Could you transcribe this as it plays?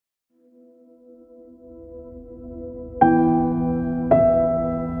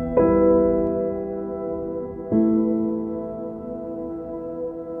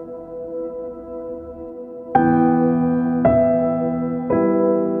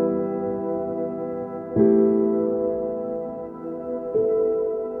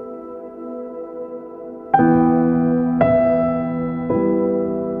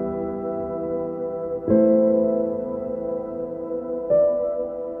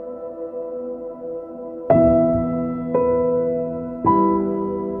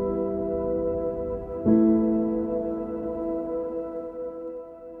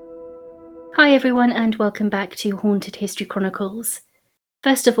Hi everyone and welcome back to Haunted History Chronicles.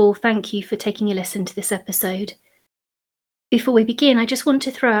 First of all, thank you for taking a listen to this episode. Before we begin, I just want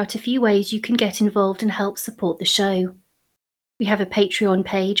to throw out a few ways you can get involved and help support the show. We have a Patreon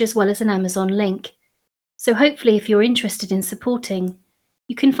page as well as an Amazon link, so hopefully if you're interested in supporting,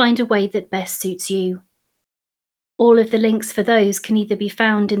 you can find a way that best suits you. All of the links for those can either be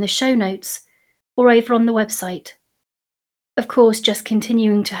found in the show notes or over on the website. Of course, just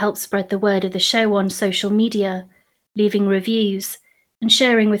continuing to help spread the word of the show on social media, leaving reviews, and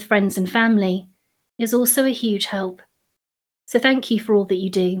sharing with friends and family is also a huge help. So thank you for all that you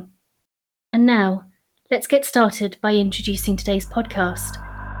do. And now, let's get started by introducing today's podcast,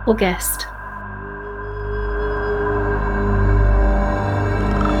 or guest.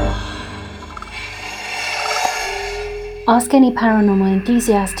 Ask any paranormal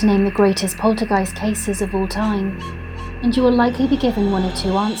enthusiast to name the greatest poltergeist cases of all time, and you will likely be given one of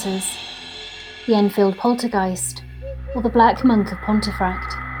two answers: the Enfield Poltergeist, or the Black Monk of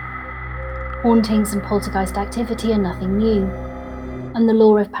Pontefract. Hauntings and poltergeist activity are nothing new, and the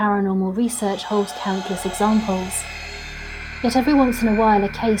lore of paranormal research holds countless examples. Yet every once in a while a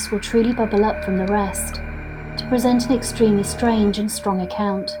case will truly bubble up from the rest, to present an extremely strange and strong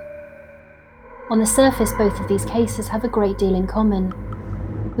account. On the surface, both of these cases have a great deal in common,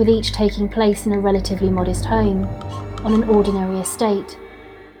 with each taking place in a relatively modest home, on an ordinary estate,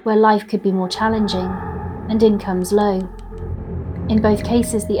 where life could be more challenging and incomes low. In both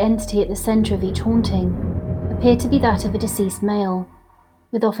cases, the entity at the centre of each haunting appeared to be that of a deceased male,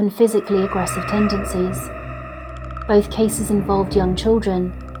 with often physically aggressive tendencies. Both cases involved young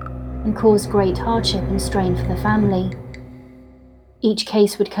children and caused great hardship and strain for the family. Each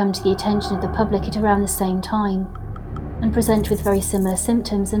case would come to the attention of the public at around the same time and present with very similar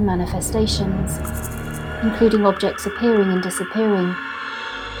symptoms and manifestations, including objects appearing and disappearing,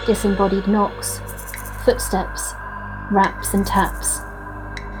 disembodied knocks, footsteps, raps and taps.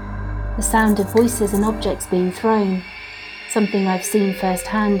 The sound of voices and objects being thrown, something I've seen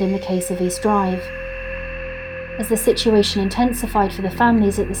firsthand in the case of East Drive. As the situation intensified for the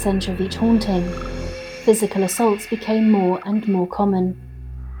families at the centre of each haunting, physical assaults became more and more common.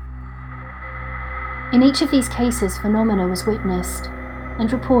 In each of these cases, phenomena was witnessed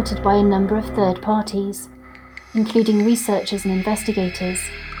and reported by a number of third parties, including researchers and investigators,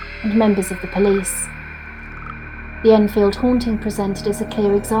 and members of the police. The Enfield haunting presented as a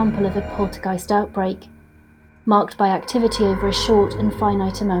clear example of a poltergeist outbreak, marked by activity over a short and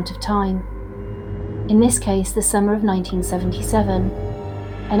finite amount of time. In this case, the summer of 1977,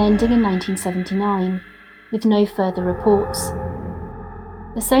 and ending in 1979, with no further reports.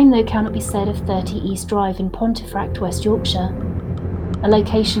 The same, though, cannot be said of 30 East Drive in Pontefract, West Yorkshire, a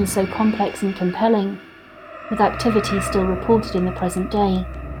location so complex and compelling, with activity still reported in the present day.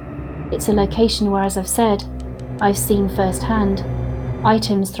 It's a location where, as I've said, I've seen firsthand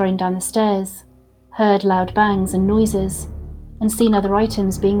items thrown down the stairs, heard loud bangs and noises, and seen other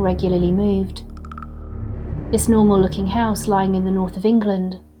items being regularly moved. This normal-looking house lying in the north of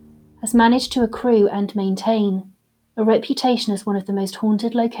England has managed to accrue and maintain a reputation as one of the most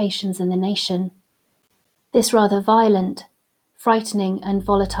haunted locations in the nation. This rather violent, frightening and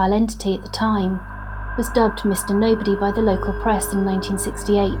volatile entity at the time was dubbed Mr. Nobody by the local press in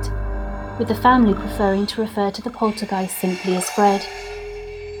 1968, with the family preferring to refer to the poltergeist simply as Fred.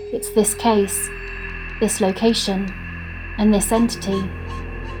 It's this case, this location, and this entity,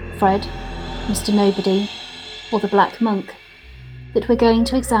 Fred, Mr. Nobody, or the Black Monk, that we're going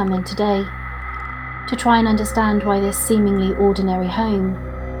to examine today, to try and understand why this seemingly ordinary home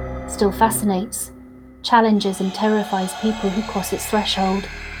still fascinates, challenges and terrifies people who cross its threshold.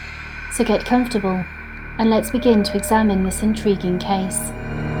 So get comfortable, and let's begin to examine this intriguing case.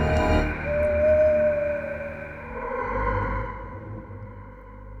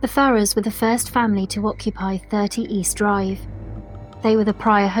 The Farrers were the first family to occupy 30 East Drive. They were the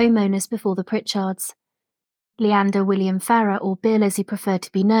prior homeowners before the Pritchards. Leander William Farrer, or Bill as he preferred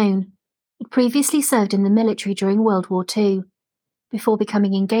to be known, had previously served in the military during World War II, before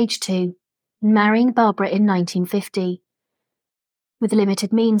becoming engaged to and marrying Barbara in 1950. With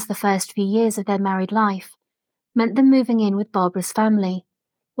limited means, the first few years of their married life meant them moving in with Barbara's family,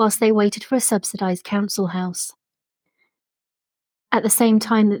 whilst they waited for a subsidised council house. At the same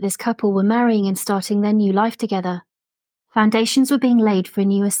time that this couple were marrying and starting their new life together, foundations were being laid for a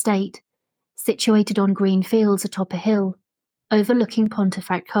new estate, situated on green fields atop a hill, overlooking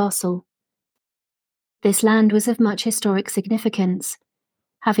Pontefract Castle. This land was of much historic significance,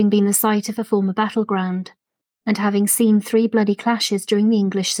 having been the site of a former battleground, and having seen 3 bloody clashes during the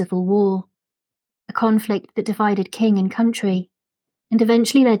English Civil War, a conflict that divided king and country, and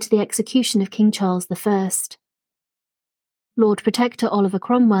eventually led to the execution of King Charles I. Lord Protector Oliver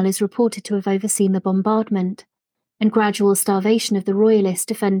Cromwell is reported to have overseen the bombardment and gradual starvation of the royalists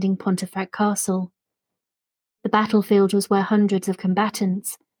defending Pontefract Castle. The battlefield was where hundreds of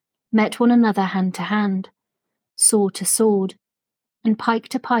combatants met one another hand to hand, sword to sword, and pike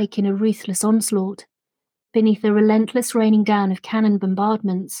to pike in a ruthless onslaught, beneath the relentless raining down of cannon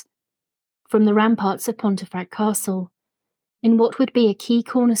bombardments from the ramparts of Pontefract Castle, in what would be a key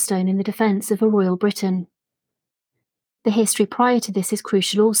cornerstone in the defence of a royal Britain. The history prior to this is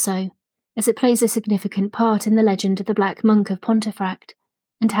crucial also, as it plays a significant part in the legend of the Black Monk of Pontefract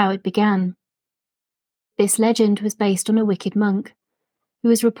and how it began. This legend was based on a wicked monk, who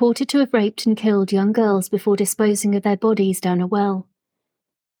was reported to have raped and killed young girls before disposing of their bodies down a well.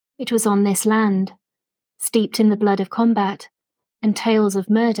 It was on this land, steeped in the blood of combat and tales of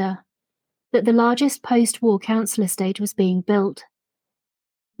murder, that the largest post-war council estate was being built.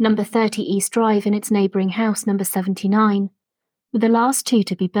 Number 30 East Drive and its neighbouring house, number 79, were the last two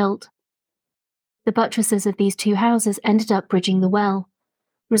to be built. The buttresses of these two houses ended up bridging the well,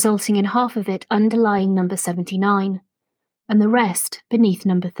 resulting in half of it underlying number 79, and the rest beneath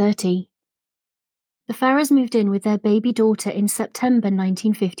number 30. The Farrers moved in with their baby daughter in September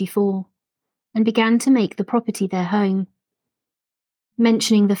 1954, and began to make the property their home.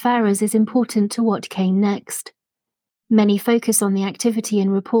 Mentioning the Farrers is important to what came next. Many focus on the activity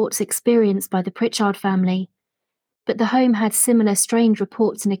and reports experienced by the Pritchard family, but the home had similar strange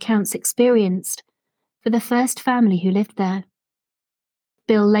reports and accounts experienced for the first family who lived there.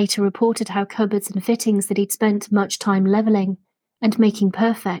 Bill later reported how cupboards and fittings that he'd spent much time levelling and making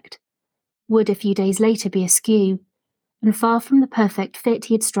perfect would a few days later be askew, and far from the perfect fit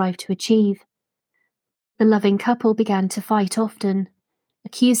he had strived to achieve. The loving couple began to fight often,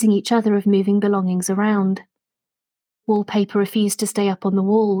 accusing each other of moving belongings around. Wallpaper refused to stay up on the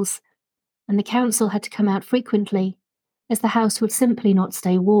walls, and the council had to come out frequently, as the house would simply not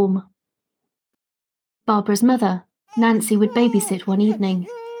stay warm. Barbara's mother, Nancy, would babysit one evening.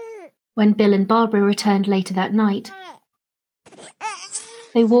 When Bill and Barbara returned later that night,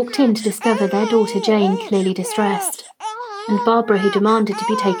 they walked in to discover their daughter Jane clearly distressed, and Barbara who demanded to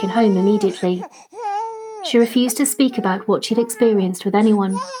be taken home immediately. She refused to speak about what she'd experienced with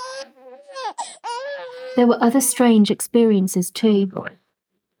anyone. There were other strange experiences too.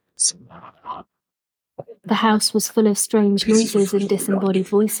 The house was full of strange noises and disembodied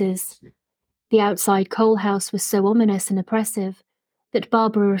voices. The outside coal house was so ominous and oppressive that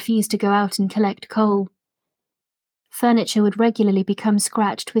Barbara refused to go out and collect coal. Furniture would regularly become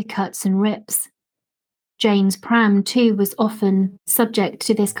scratched with cuts and rips. Jane's pram, too, was often subject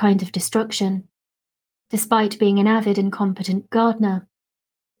to this kind of destruction. Despite being an avid and competent gardener,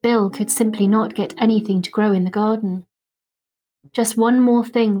 Bill could simply not get anything to grow in the garden. Just one more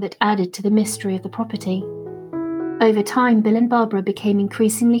thing that added to the mystery of the property. Over time, Bill and Barbara became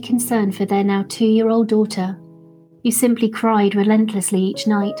increasingly concerned for their now 2-year-old daughter, who simply cried relentlessly each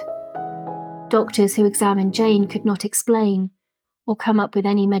night. Doctors who examined Jane could not explain or come up with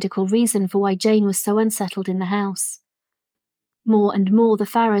any medical reason for why Jane was so unsettled in the house. More and more, the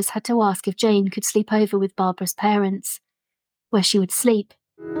Farrers had to ask if Jane could sleep over with Barbara's parents, where she would sleep,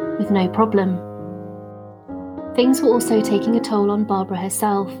 with no problem. Things were also taking a toll on Barbara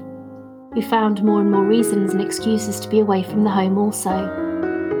herself, who found more and more reasons and excuses to be away from the home also.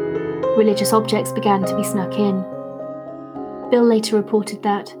 Religious objects began to be snuck in. Bill later reported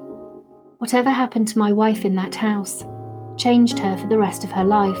that, "Whatever happened to my wife in that house changed her for the rest of her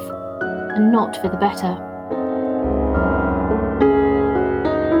life, and not for the better."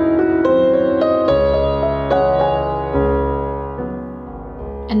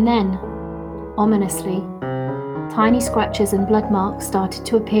 And then, ominously, tiny scratches and blood marks started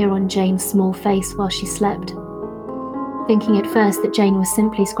to appear on Jane's small face while she slept. Thinking at first that Jane was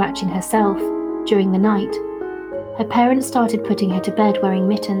simply scratching herself during the night, her parents started putting her to bed wearing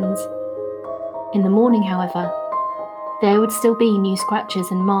mittens. In the morning, however, there would still be new scratches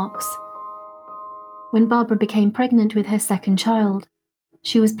and marks. When Barbara became pregnant with her second child,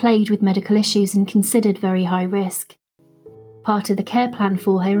 she was plagued with medical issues and considered very high risk. Part of the care plan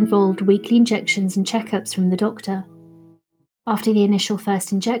for her involved weekly injections and checkups from the doctor. After the initial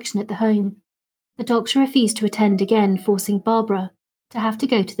first injection at the home, the doctor refused to attend again, forcing Barbara to have to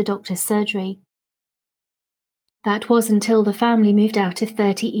go to the doctor's surgery. That was until the family moved out of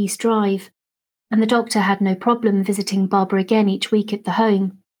 30 East Drive, and the doctor had no problem visiting Barbara again each week at the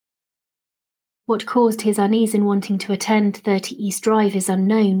home. What caused his unease in wanting to attend 30 East Drive is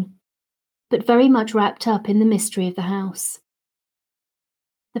unknown, but very much wrapped up in the mystery of the house.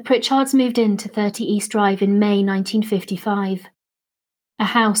 The Pritchards moved into 30 East Drive in May 1955, a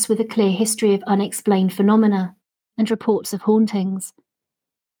house with a clear history of unexplained phenomena and reports of hauntings.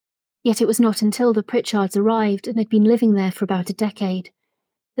 Yet it was not until the Pritchards arrived and had been living there for about a decade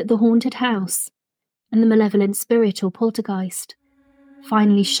that the haunted house and the malevolent spirit or poltergeist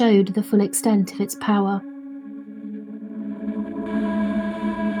finally showed the full extent of its power.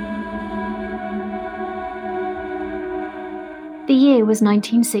 The year was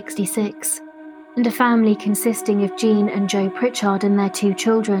 1966, and a family consisting of Jean and Joe Pritchard and their 2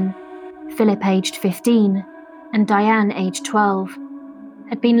 children, Philip aged 15 and Diane aged 12,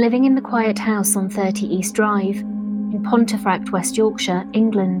 had been living in the quiet house on 30 East Drive in Pontefract, West Yorkshire,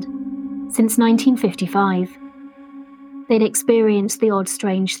 England, since 1955. They'd experienced the odd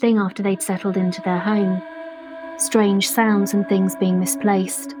strange thing after they'd settled into their home, strange sounds and things being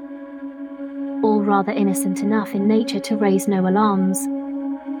misplaced, all rather innocent enough in nature to raise no alarms,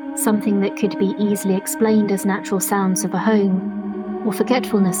 something that could be easily explained as natural sounds of a home or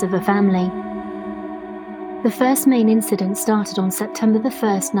forgetfulness of a family. The first main incident started on September the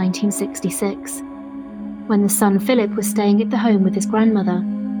 1st, 1966, when the son Philip was staying at the home with his grandmother,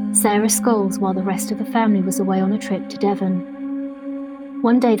 Sarah Scholes, while the rest of the family was away on a trip to Devon.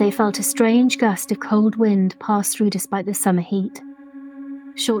 One day they felt a strange gust of cold wind pass through despite the summer heat,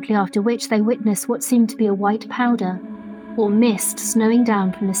 shortly after which they witnessed what seemed to be a white powder or mist snowing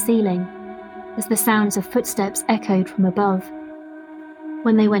down from the ceiling as the sounds of footsteps echoed from above.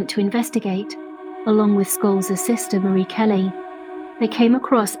 When they went to investigate, along with Scholes' sister Marie Kelly, they came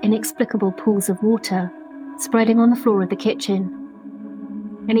across inexplicable pools of water spreading on the floor of the kitchen.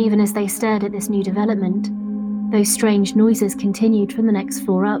 And even as they stared at this new development, those strange noises continued from the next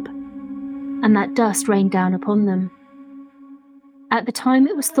floor up, and that dust rained down upon them. At the time,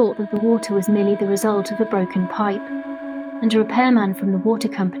 it was thought that the water was merely the result of a broken pipe, and a repairman from the water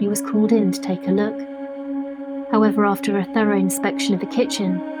company was called in to take a look. However, after a thorough inspection of the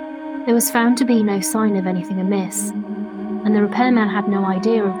kitchen, there was found to be no sign of anything amiss, and the repairman had no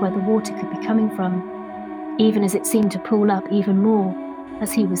idea of where the water could be coming from, even as it seemed to pool up even more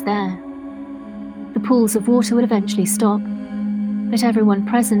as he was there. The pools of water would eventually stop, but everyone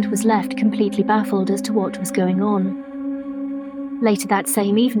present was left completely baffled as to what was going on. Later that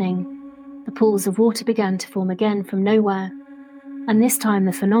same evening, the pools of water began to form again from nowhere, and this time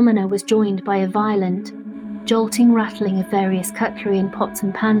the phenomena was joined by a violent, jolting rattling of various cutlery and pots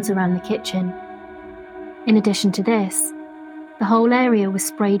and pans around the kitchen. In addition to this, the whole area was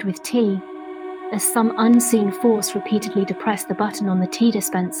sprayed with tea, as some unseen force repeatedly depressed the button on the tea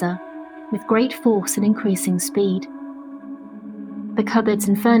dispenser with great force and increasing speed. The cupboards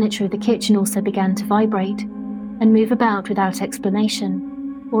and furniture of the kitchen also began to vibrate and move about without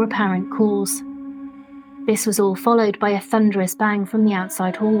explanation or apparent cause. This was all followed by a thunderous bang from the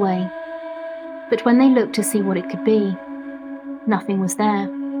outside hallway. But when they looked to see what it could be, nothing was there,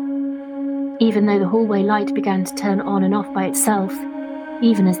 even though the hallway light began to turn on and off by itself,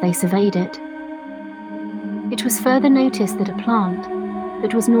 even as they surveyed it. It was further noticed that a plant,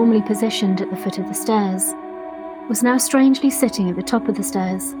 that was normally positioned at the foot of the stairs, was now strangely sitting at the top of the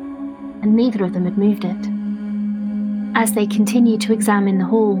stairs, and neither of them had moved it. As they continued to examine the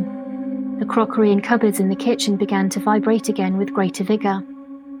hall, the crockery and cupboards in the kitchen began to vibrate again with greater vigour.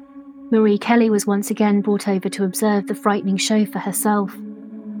 Marie Kelly was once again brought over to observe the frightening show for herself.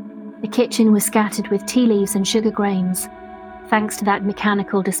 The kitchen was scattered with tea leaves and sugar grains, thanks to that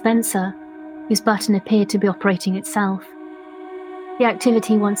mechanical dispenser, whose button appeared to be operating itself. The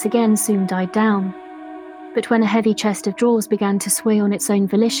activity once again soon died down, but when a heavy chest of drawers began to sway on its own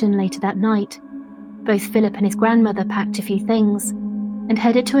volition later that night, both Philip and his grandmother packed a few things and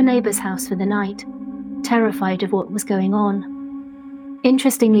headed to a neighbour's house for the night, terrified of what was going on.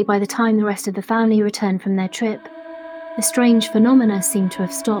 Interestingly, by the time the rest of the family returned from their trip, the strange phenomena seemed to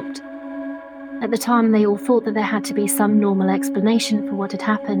have stopped. At the time, they all thought that there had to be some normal explanation for what had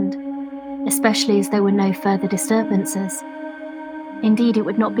happened, especially as there were no further disturbances. Indeed, it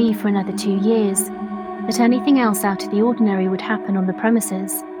would not be for another 2 years that anything else out of the ordinary would happen on the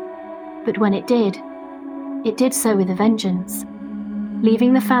premises. But when it did so with a vengeance,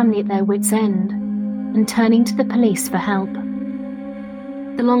 leaving the family at their wits' end and turning to the police for help.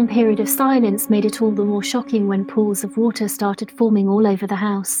 The long period of silence made it all the more shocking when pools of water started forming all over the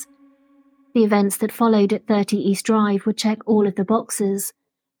house. The events that followed at 30 East Drive would check all of the boxes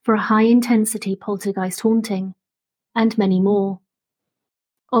for a high-intensity poltergeist haunting, and many more.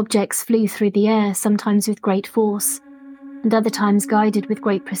 Objects flew through the air, sometimes with great force, and other times guided with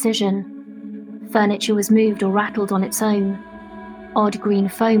great precision. Furniture was moved or rattled on its own. Odd green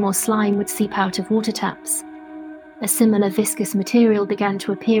foam or slime would seep out of water taps. A similar viscous material began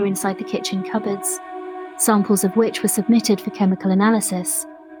to appear inside the kitchen cupboards, samples of which were submitted for chemical analysis,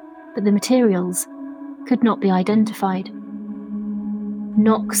 but the materials could not be identified.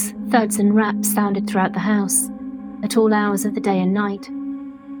 Knocks, thuds and raps sounded throughout the house, at all hours of the day and night,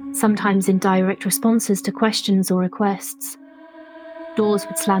 sometimes in direct responses to questions or requests. Doors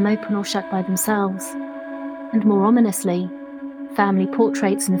would slam open or shut by themselves, and more ominously, family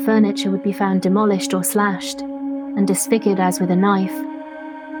portraits and furniture would be found demolished or slashed, and disfigured as with a knife.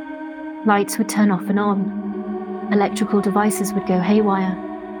 Lights would turn off and on, electrical devices would go haywire,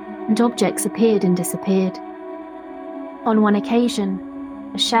 and objects appeared and disappeared. On one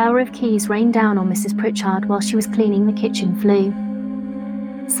occasion, a shower of keys rained down on Mrs. Pritchard while she was cleaning the kitchen flue.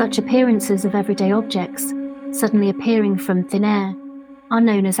 Such appearances of everyday objects, suddenly appearing from thin air, are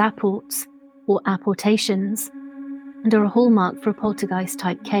known as apports, or apportations, and are a hallmark for a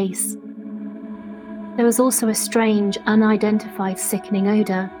poltergeist-type case. There was also a strange, unidentified sickening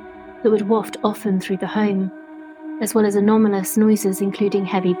odour that would waft often through the home, as well as anomalous noises including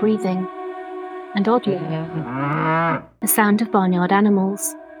heavy breathing, and oddly, the sound of barnyard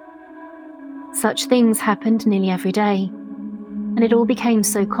animals. Such things happened nearly every day, and it all became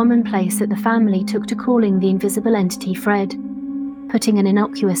so commonplace that the family took to calling the invisible entity Fred, putting an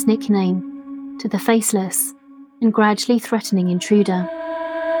innocuous nickname to the faceless and gradually threatening intruder.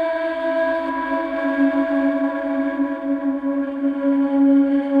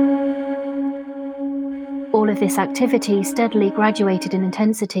 All of this activity steadily graduated in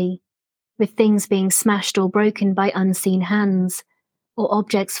intensity, with things being smashed or broken by unseen hands, or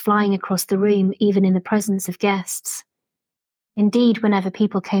objects flying across the room even in the presence of guests. Indeed, whenever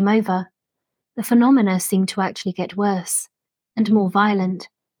people came over, the phenomena seemed to actually get worse and more violent,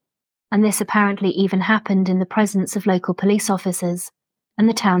 and this apparently even happened in the presence of local police officers and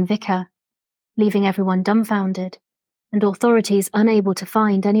the town vicar, leaving everyone dumbfounded and authorities unable to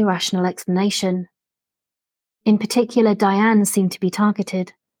find any rational explanation. In particular, Diane seemed to be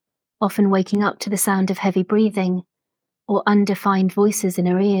targeted, often waking up to the sound of heavy breathing or undefined voices in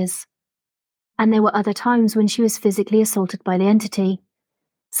her ears. And there were other times when she was physically assaulted by the entity,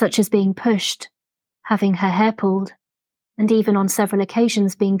 such as being pushed, having her hair pulled, and even on several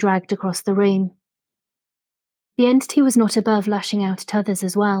occasions being dragged across the room. The entity was not above lashing out at others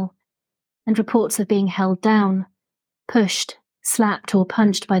as well, and reports of being held down, pushed, slapped or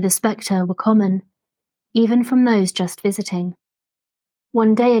punched by the spectre were common, even from those just visiting.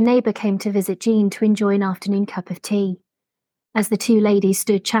 One day a neighbour came to visit Jean to enjoy an afternoon cup of tea. As the two ladies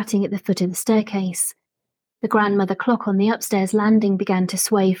stood chatting at the foot of the staircase, the grandmother clock on the upstairs landing began to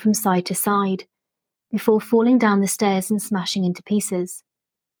sway from side to side, before falling down the stairs and smashing into pieces.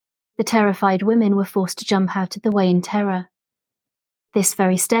 The terrified women were forced to jump out of the way in terror. This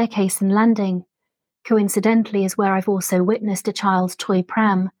very staircase and landing, coincidentally, is where I've also witnessed a child's toy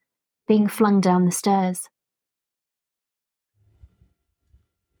pram being flung down the stairs.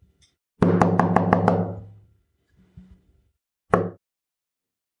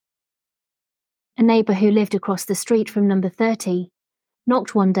 A neighbour who lived across the street from number 30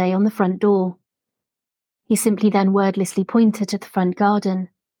 knocked one day on the front door. He simply then wordlessly pointed to the front garden,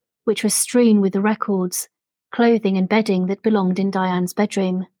 which was strewn with the records, clothing and bedding that belonged in Diane's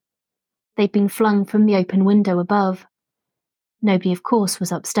bedroom. They'd been flung from the open window above. Nobody, of course,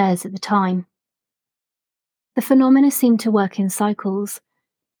 was upstairs at the time. The phenomena seemed to work in cycles,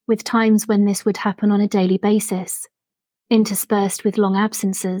 with times when this would happen on a daily basis, interspersed with long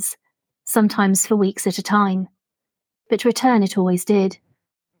absences, sometimes for weeks at a time, but return it always did.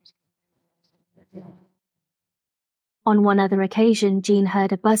 On one other occasion, Jean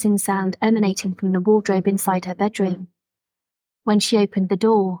heard a buzzing sound emanating from the wardrobe inside her bedroom. When she opened the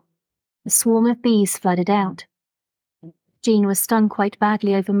door, a swarm of bees flooded out. Jean was stung quite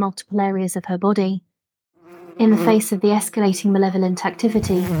badly over multiple areas of her body. In the face of the escalating malevolent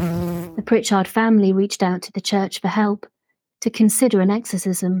activity, the Pritchard family reached out to the church for help, to consider an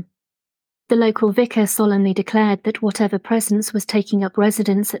exorcism. The local vicar solemnly declared that whatever presence was taking up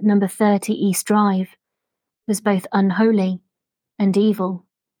residence at number 30 East Drive was both unholy and evil.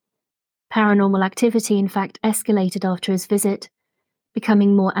 Paranormal activity in fact escalated after his visit,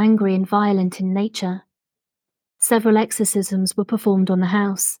 becoming more angry and violent in nature. Several exorcisms were performed on the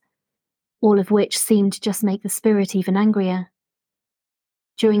house, all of which seemed to just make the spirit even angrier.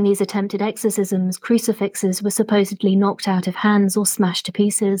 During these attempted exorcisms, crucifixes were supposedly knocked out of hands or smashed to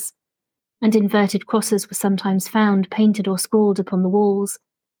pieces, and inverted crosses were sometimes found painted or scrawled upon the walls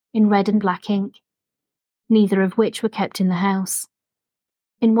in red and black ink, neither of which were kept in the house.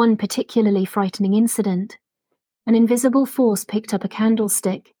 In one particularly frightening incident, an invisible force picked up a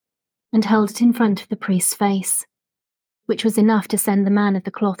candlestick and held it in front of the priest's face, which was enough to send the man of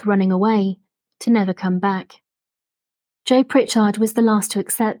the cloth running away to never come back. Joe Pritchard was the last to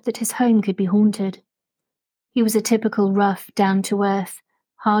accept that his home could be haunted. He was a typical rough, down-to-earth,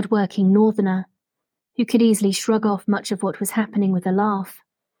 hard-working northerner who could easily shrug off much of what was happening with a laugh.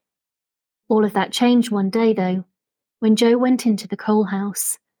 All of that changed one day, though, when Joe went into the coal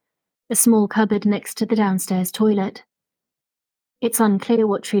house, a small cupboard next to the downstairs toilet. It's unclear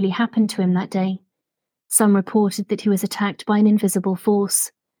what truly happened to him that day. Some reported that he was attacked by an invisible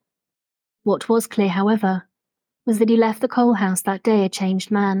force. What was clear, however, was that he left the coal house that day a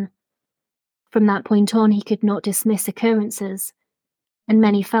changed man. From that point on, he could not dismiss occurrences, and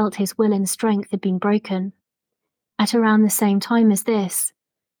many felt his will and strength had been broken. At around the same time as this,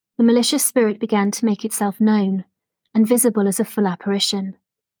 the malicious spirit began to make itself known and visible as a full apparition.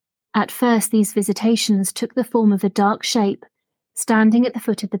 At first, these visitations took the form of a dark shape standing at the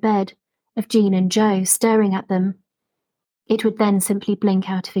foot of the bed of Jean and Joe, staring at them. It would then simply blink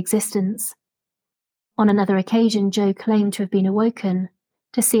out of existence. On another occasion, Joe claimed to have been awoken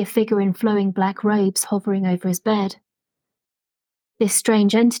to see a figure in flowing black robes hovering over his bed. This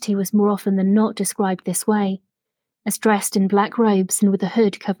strange entity was more often than not described this way, as dressed in black robes and with a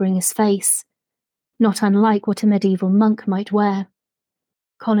hood covering his face, not unlike what a medieval monk might wear.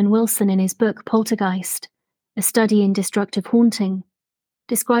 Colin Wilson, in his book Poltergeist, A Study in Destructive Haunting,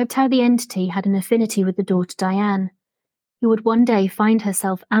 described how the entity had an affinity with the daughter Diane, who would one day find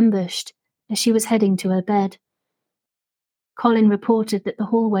herself ambushed as she was heading to her bed. Colin reported that the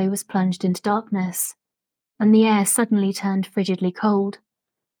hallway was plunged into darkness, and the air suddenly turned frigidly cold.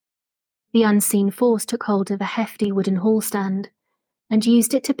 The unseen force took hold of a hefty wooden hall stand and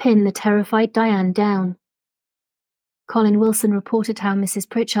used it to pin the terrified Diane down. Colin Wilson reported how Mrs.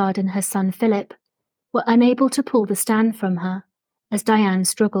 Pritchard and her son Philip were unable to pull the stand from her as Diane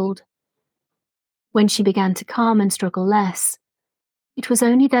struggled. When she began to calm and struggle less, it was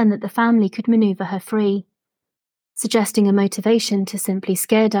only then that the family could maneuver her free, suggesting a motivation to simply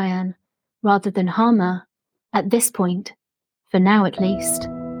scare Diane rather than harm her, at this point, for now at least.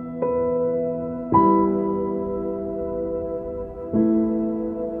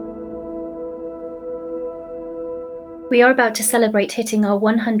 We are about to celebrate hitting our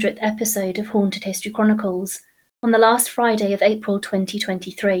 100th episode of Haunted History Chronicles on the last Friday of April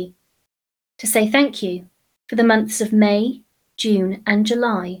 2023. To say thank you, for the months of May, June and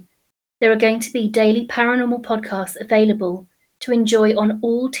July, there are going to be daily paranormal podcasts available to enjoy on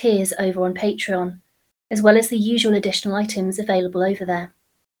all tiers over on Patreon, as well as the usual additional items available over there.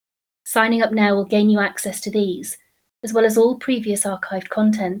 Signing up now will gain you access to these, as well as all previous archived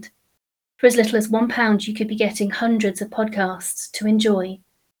content. For as little as £1, you could be getting hundreds of podcasts to enjoy,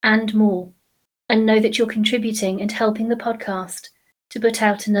 and more, and know that you're contributing and helping the podcast to put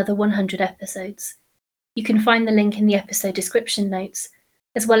out another 100 episodes. You can find the link in the episode description notes,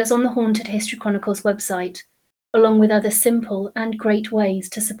 as well as on the Haunted History Chronicles website, along with other simple and great ways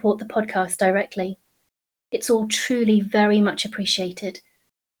to support the podcast directly. It's all truly very much appreciated.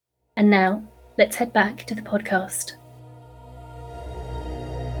 And now, let's head back to the podcast.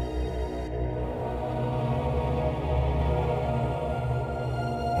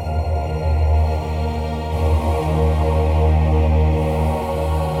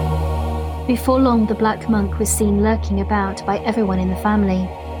 Before long, the Black Monk was seen lurking about by everyone in the family,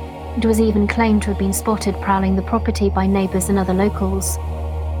 and was even claimed to have been spotted prowling the property by neighbours and other locals.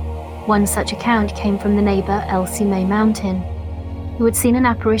 One such account came from the neighbour Elsie Mae Mountain, who had seen an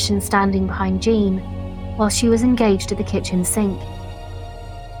apparition standing behind Jean while she was engaged at the kitchen sink.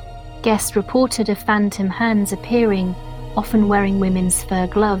 Guests reported of phantom hands appearing, often wearing women's fur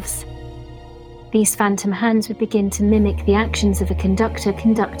gloves. These phantom hands would begin to mimic the actions of a conductor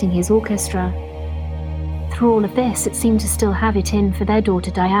conducting his orchestra. Through all of this, it seemed to still have it in for their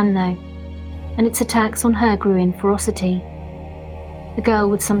daughter Diane, though, and its attacks on her grew in ferocity. The girl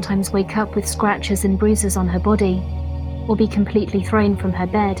would sometimes wake up with scratches and bruises on her body, or be completely thrown from her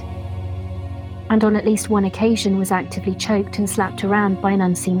bed, and on at least one occasion was actively choked and slapped around by an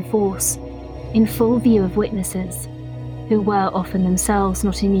unseen force, in full view of witnesses, who were often themselves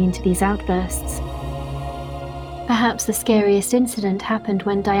not immune to these outbursts. Perhaps the scariest incident happened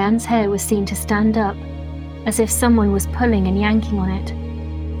when Diane's hair was seen to stand up, as if someone was pulling and yanking on it,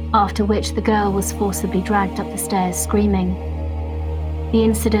 after which the girl was forcibly dragged up the stairs screaming. The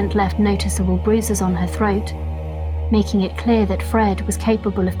incident left noticeable bruises on her throat, making it clear that Fred was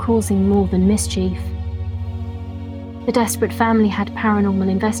capable of causing more than mischief. The desperate family had paranormal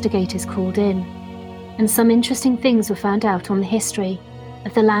investigators called in, and some interesting things were found out on the history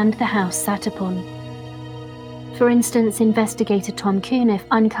of the land the house sat upon. For instance, investigator Tom Cuniff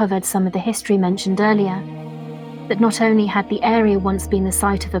uncovered some of the history mentioned earlier, that not only had the area once been the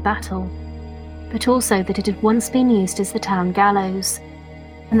site of a battle, but also that it had once been used as the town gallows,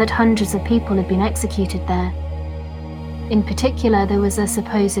 and that hundreds of people had been executed there. In particular, there was a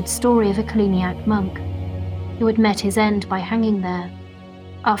supposed story of a Cluniac monk who had met his end by hanging there,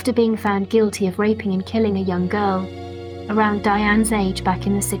 after being found guilty of raping and killing a young girl around Diane's age back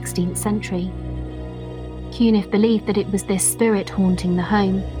in the 16th century. Cuniff believed that it was this spirit haunting the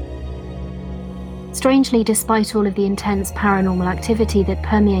home. Strangely, despite all of the intense paranormal activity that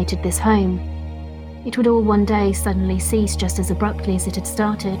permeated this home, it would all one day suddenly cease just as abruptly as it had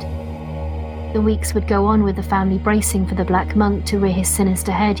started. The weeks would go on with the family bracing for the Black Monk to rear his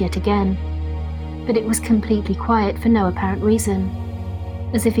sinister head yet again, but it was completely quiet for no apparent reason,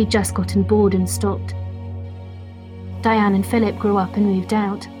 as if he'd just gotten bored and stopped. Diane and Philip grew up and moved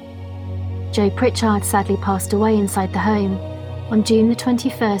out. Joe Pritchard sadly passed away inside the home on June the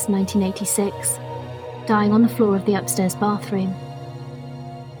 21st, 1986, dying on the floor of the upstairs bathroom.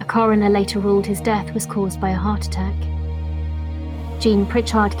 A coroner later ruled his death was caused by a heart attack. Jean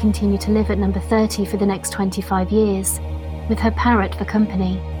Pritchard continued to live at number 30 for the next 25 years, with her parrot for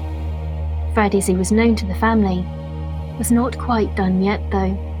company. Fred, as he was known to the family, was not quite done yet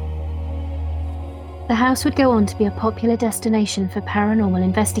though. The house would go on to be a popular destination for paranormal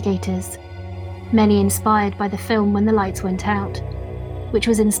investigators, many inspired by the film When the Lights Went Out, which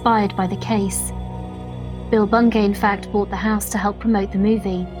was inspired by the case. Bill Bungay in fact bought the house to help promote the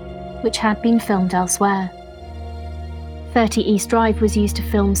movie, which had been filmed elsewhere. 30 East Drive was used to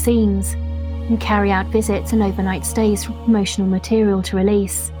film scenes and carry out visits and overnight stays for promotional material to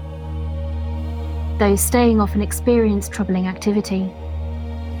release. Those staying often experienced troubling activity.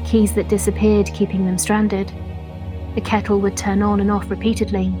 Keys that disappeared, keeping them stranded. The kettle would turn on and off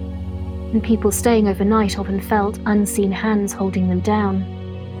repeatedly, and people staying overnight often felt unseen hands holding them down.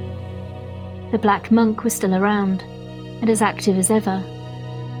 The Black Monk was still around, and as active as ever,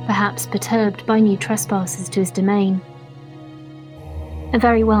 perhaps perturbed by new trespassers to his domain. A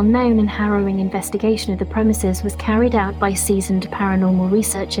very well-known and harrowing investigation of the premises was carried out by seasoned paranormal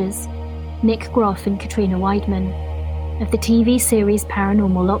researchers, Nick Groff and Katrina Weidman, of the TV series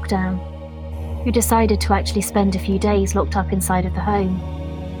Paranormal Lockdown, who decided to actually spend a few days locked up inside of the home.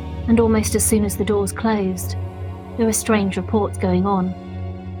 And almost as soon as the doors closed, there were strange reports going on.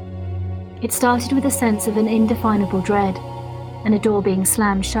 It started with a sense of an indefinable dread, and a door being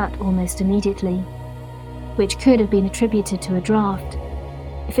slammed shut almost immediately, which could have been attributed to a draft,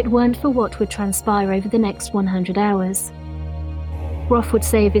 if it weren't for what would transpire over the next 100 hours. Groff would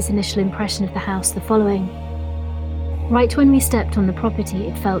say of his initial impression of the house the following: "Right when we stepped on the property,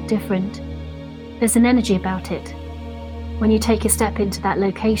 it felt different. There's an energy about it. When you take a step into that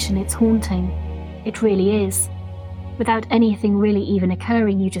location, it's haunting. It really is. Without anything really even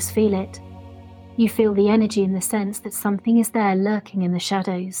occurring, you just feel it. You feel the energy in the sense that something is there lurking in the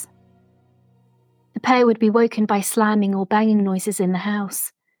shadows." The pair would be woken by slamming or banging noises in the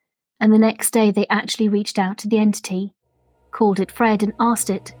house, and the next day they actually reached out to the entity, called it Fred, and asked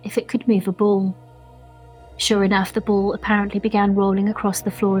it if it could move a ball. Sure enough, the ball apparently began rolling across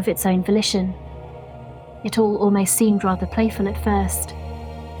the floor of its own volition. It all almost seemed rather playful at first,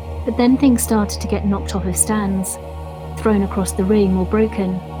 but then things started to get knocked off of stands, thrown across the room or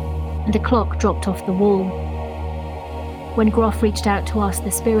broken, and a clock dropped off the wall. When Groff reached out to ask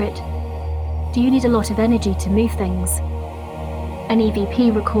the spirit, "Do you need a lot of energy to move things?" an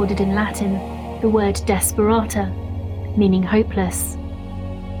EVP recorded in Latin the word desperata, meaning hopeless.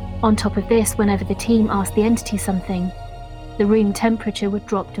 On top of this, whenever the team asked the entity something, the room temperature would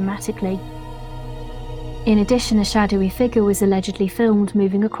drop dramatically. In addition, a shadowy figure was allegedly filmed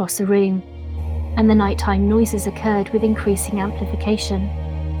moving across the room, and the nighttime noises occurred with increasing amplification.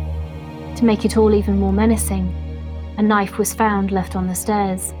 To make it all even more menacing, a knife was found left on the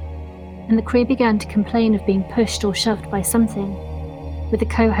stairs, and the crew began to complain of being pushed or shoved by something, with the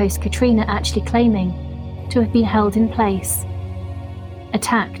co-host Katrina actually claiming to have been held in place,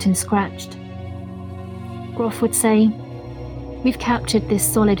 attacked and scratched. Groff would say, "We've captured this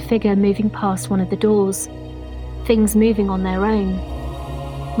solid figure moving past one of the doors, things moving on their own.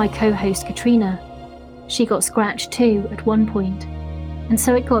 My co-host Katrina, she got scratched too at one point, and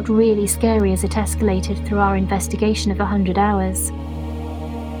so it got really scary as it escalated through our investigation of 100 hours.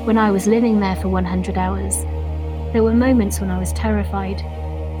 When I was living there for 100 hours, there were moments when I was terrified,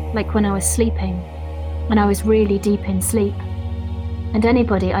 like when I was sleeping, when I was really deep in sleep. And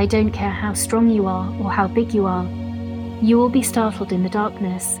anybody, I don't care how strong you are or how big you are, you will be startled in the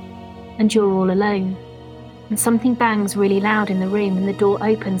darkness, and you're all alone, and something bangs really loud in the room and the door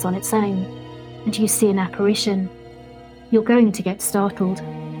opens on its own, and you see an apparition. You're going to get startled."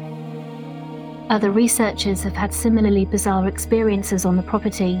 Other researchers have had similarly bizarre experiences on the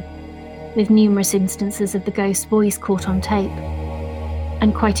property. with numerous instances of the ghost's voice caught on tape,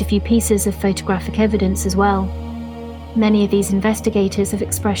 and quite a few pieces of photographic evidence as well. Many of these investigators have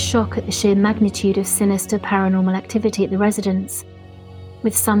expressed shock at the sheer magnitude of sinister paranormal activity at the residence,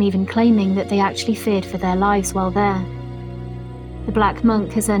 with some even claiming that they actually feared for their lives while there. The Black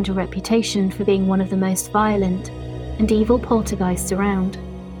Monk has earned a reputation for being one of the most violent and evil poltergeists around.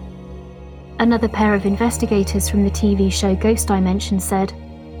 Another pair of investigators from the TV show Ghost Dimension said,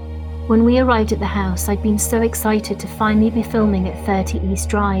 "When we arrived at the house, I'd been so excited to finally be filming at 30 East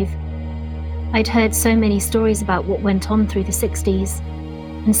Drive. I'd heard so many stories about what went on through the 60s,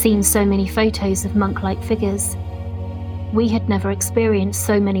 and seen so many photos of monk-like figures. We had never experienced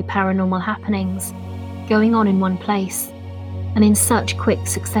so many paranormal happenings going on in one place, and in such quick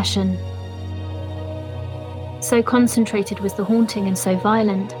succession. So concentrated was the haunting and so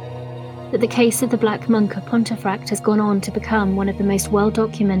violent, that the case of the Black Monk of Pontefract has gone on to become one of the most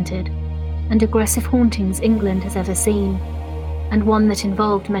well-documented and aggressive hauntings England has ever seen, and one that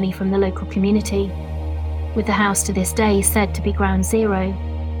involved many from the local community, with the house to this day said to be ground zero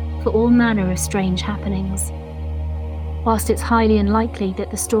for all manner of strange happenings. Whilst it's highly unlikely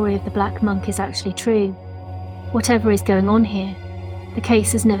that the story of the Black Monk is actually true, whatever is going on here, the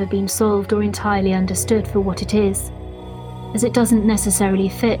case has never been solved or entirely understood for what it is, as it doesn't necessarily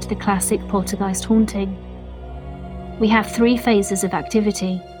fit the classic poltergeist haunting. We have 3 phases of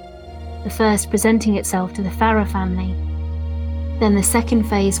activity, the first presenting itself to the Farah family, then the second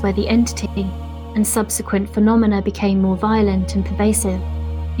phase where the entity and subsequent phenomena became more violent and pervasive,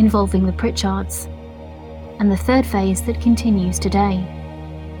 involving the Pritchards, and the third phase that continues today,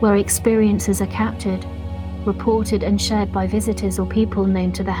 where experiences are captured, reported and shared by visitors or people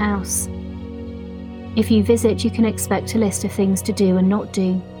known to the house. If you visit, you can expect a list of things to do and not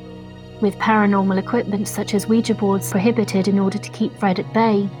do, with paranormal equipment such as Ouija boards prohibited in order to keep Fred at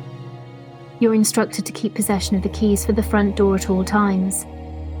bay. You're instructed to keep possession of the keys for the front door at all times,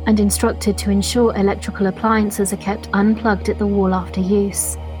 and instructed to ensure electrical appliances are kept unplugged at the wall after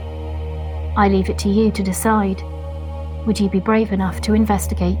use. I leave it to you to decide. Would you be brave enough to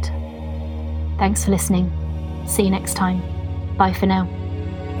investigate? Thanks for listening. See you next time. Bye for now.